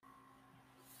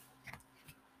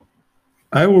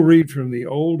I will read from the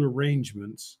old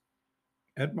arrangements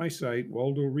at my site,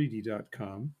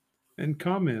 waldoreedy.com, and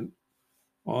comment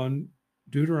on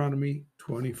Deuteronomy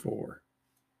 24.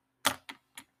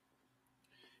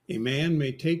 A man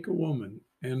may take a woman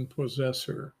and possess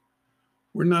her.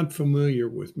 We're not familiar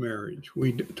with marriage.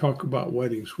 We talk about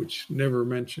weddings, which never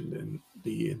mentioned in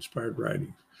the inspired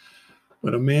writings.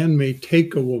 But a man may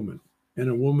take a woman, and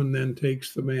a woman then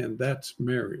takes the man. That's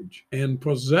marriage, and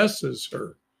possesses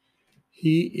her.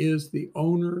 He is the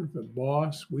owner, the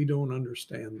boss. We don't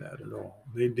understand that at all.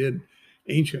 They did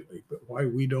anciently, but why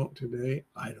we don't today,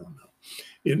 I don't know.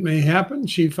 It may happen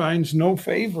she finds no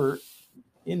favor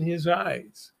in his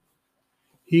eyes.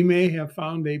 He may have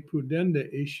found a pudenda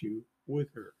issue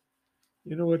with her.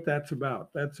 You know what that's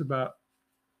about? That's about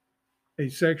a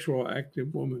sexual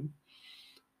active woman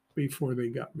before they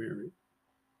got married.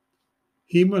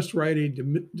 He must write a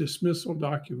dismissal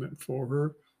document for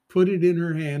her, put it in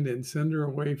her hand, and send her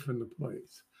away from the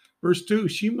place. Verse 2,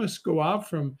 she must go out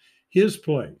from his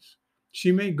place.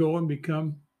 She may go and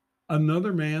become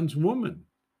another man's woman.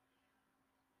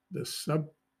 The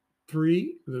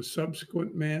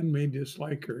subsequent man may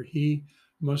dislike her. He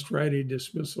must write a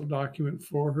dismissal document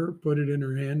for her, put it in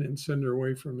her hand, and send her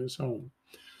away from his home.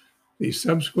 The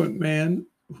subsequent man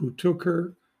who took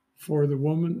her for the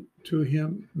woman to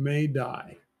him may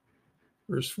die.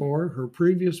 Verse 4, her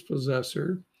previous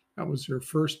possessor, that was her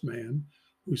first man,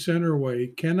 who sent her away,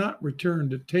 cannot return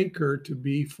to take her to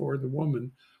be for the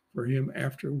woman for him,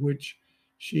 after which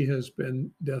she has been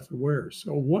death aware.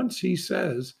 So once he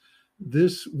says,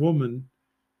 this woman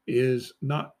is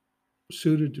not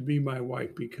suited to be my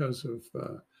wife because of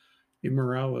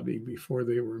immorality before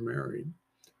they were married,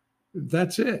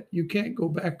 that's it. You can't go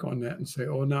back on that and say,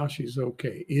 oh, now she's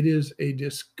okay. It is a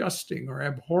disgusting or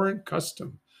abhorrent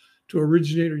custom to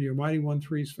originator your mighty one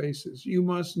three's faces. You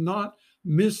must not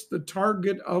miss the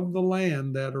target of the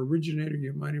land that originator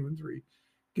your mighty one three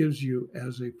gives you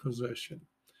as a possession.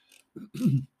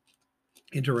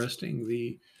 Interesting.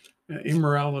 The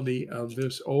immorality of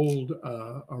this old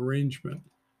arrangement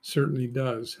certainly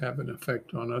does have an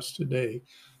effect on us today,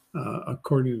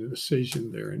 according to the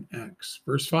decision there in Acts.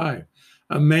 Verse 5,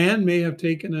 a man may have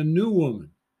taken a new woman.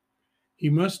 He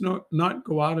must not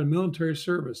go out in military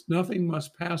service. Nothing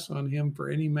must pass on him for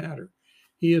any matter.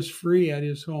 He is free at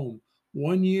his home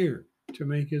 1 year to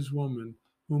make his woman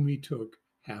whom he took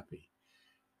happy.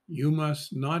 You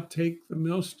must not take the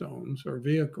millstones or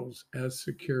vehicles as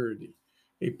security.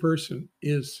 A person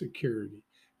is security.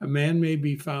 A man may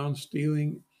be found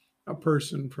stealing a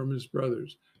person from his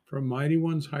brothers, from mighty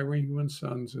ones, high-ranking one's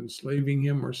sons, enslaving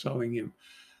him or selling him.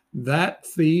 That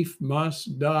thief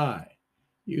must die.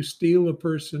 You steal a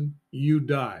person, you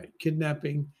die.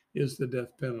 Kidnapping is the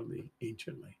death penalty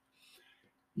anciently.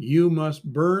 You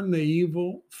must burn the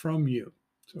evil from you.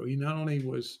 So he not only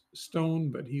was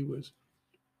stoned, but he was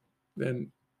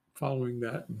then following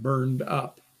that burned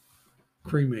up,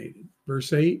 cremated.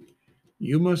 Verse 8,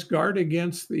 you must guard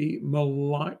against the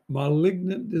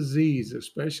malignant disease,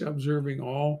 especially observing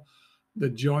all the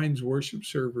joins worship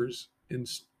servers,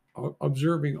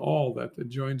 observing all that the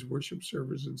joins worship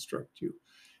servers instruct you.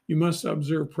 You must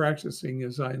observe practicing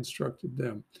as I instructed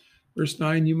them. Verse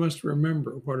 9, you must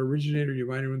remember what originator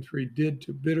Mighty One 3 did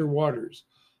to bitter waters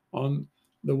on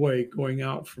the way going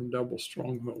out from double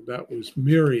stronghold. That was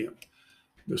Miriam,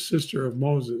 the sister of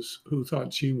Moses, who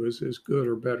thought she was as good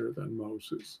or better than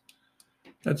Moses.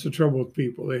 That's the trouble with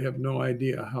people. They have no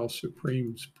idea how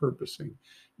Supreme's purposing.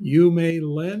 You may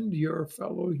lend your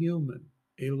fellow human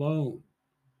a loan.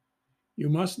 You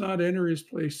must not enter his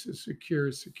place to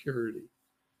secure security.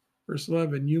 Verse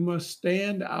 11, you must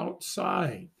stand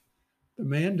outside. The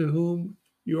man to whom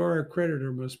you are a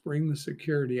creditor must bring the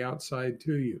security outside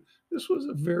to you. This was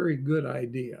a very good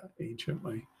idea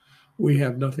anciently. We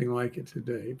have nothing like it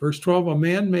today. Verse 12, a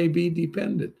man may be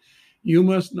dependent. You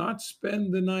must not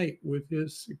spend the night with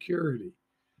his security.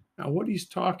 Now, what he's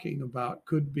talking about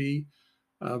could be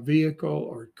a vehicle,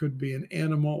 or it could be an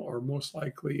animal, or most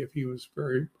likely, if he was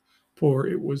very poor,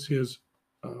 it was his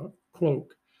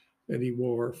cloak that he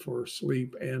wore for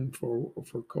sleep and for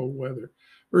cold weather.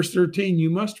 Verse 13, you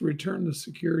must return the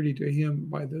security to him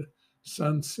by the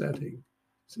sun setting.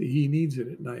 See, he needs it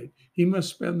at night. He must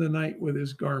spend the night with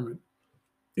his garment.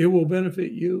 It will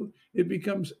benefit you. It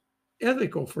becomes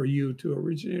ethical for you to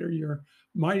originate your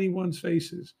mighty one's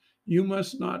faces. You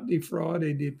must not defraud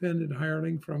a dependent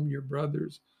hireling from your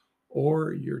brothers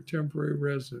or your temporary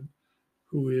resident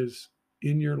who is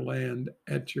in your land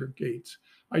at your gates.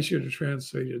 I should have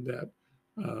translated that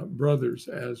brothers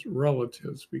as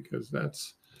relatives, because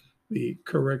that's the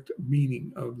correct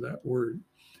meaning of that word.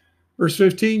 Verse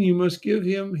 15, you must give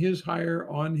him his hire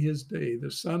on his day. The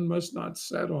sun must not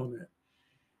set on it.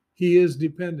 He is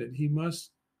dependent. He must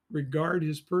regard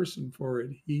his person for it.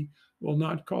 He will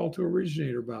not call to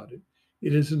originator about it.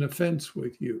 It is an offense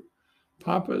with you.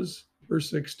 Papas, verse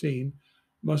 16,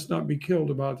 must not be killed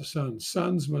about the sons.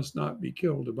 Sons must not be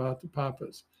killed about the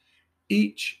papas.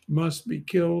 Each must be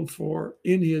killed for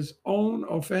in his own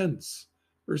offense.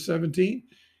 Verse 17,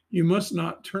 you must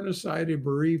not turn aside a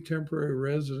bereaved temporary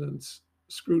resident's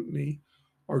scrutiny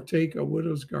or take a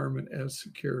widow's garment as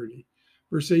security.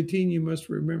 Verse 18, you must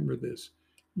remember this.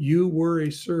 You were a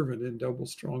servant in double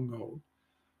stronghold.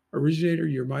 Originator,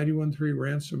 your mighty one, three,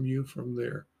 ransom you from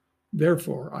there.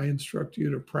 Therefore, I instruct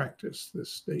you to practice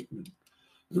this statement.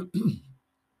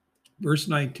 Verse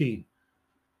 19,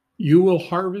 you will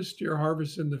harvest your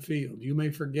harvest in the field. You may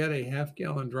forget a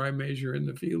half-gallon dry measure in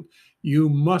the field. You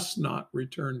must not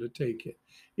return to take it.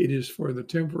 It is for the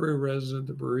temporary resident,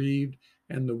 the bereaved,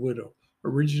 and the widow.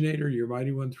 Originator, your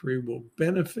mighty one, three, will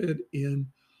benefit in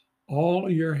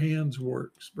all your hands'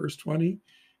 works. Verse 20,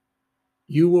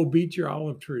 you will beat your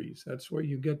olive trees. That's where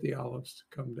you get the olives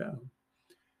to come down.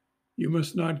 You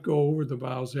must not go over the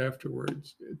boughs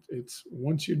afterwards. It's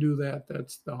once you do that,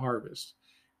 that's the harvest.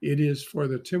 It is for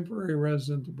the temporary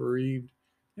resident, the bereaved,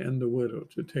 and the widow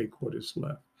to take what is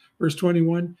left. Verse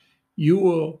 21, you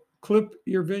will clip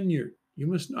your vineyard. You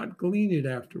must not glean it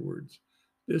afterwards.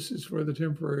 This is for the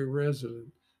temporary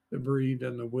resident, the bereaved,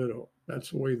 and the widow.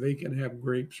 That's the way they can have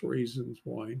grapes, raisins,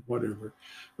 wine, whatever.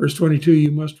 Verse 22,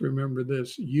 you must remember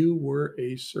this. You were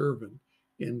a servant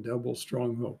in double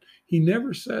stronghold. He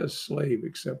never says slave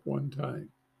except one time.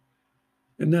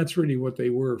 And that's really what they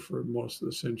were for most of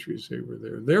the centuries they were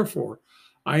there. Therefore,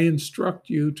 I instruct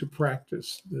you to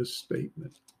practice this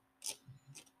statement.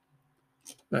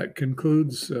 That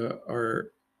concludes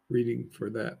our reading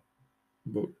for that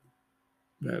book,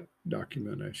 that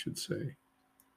document, I should say.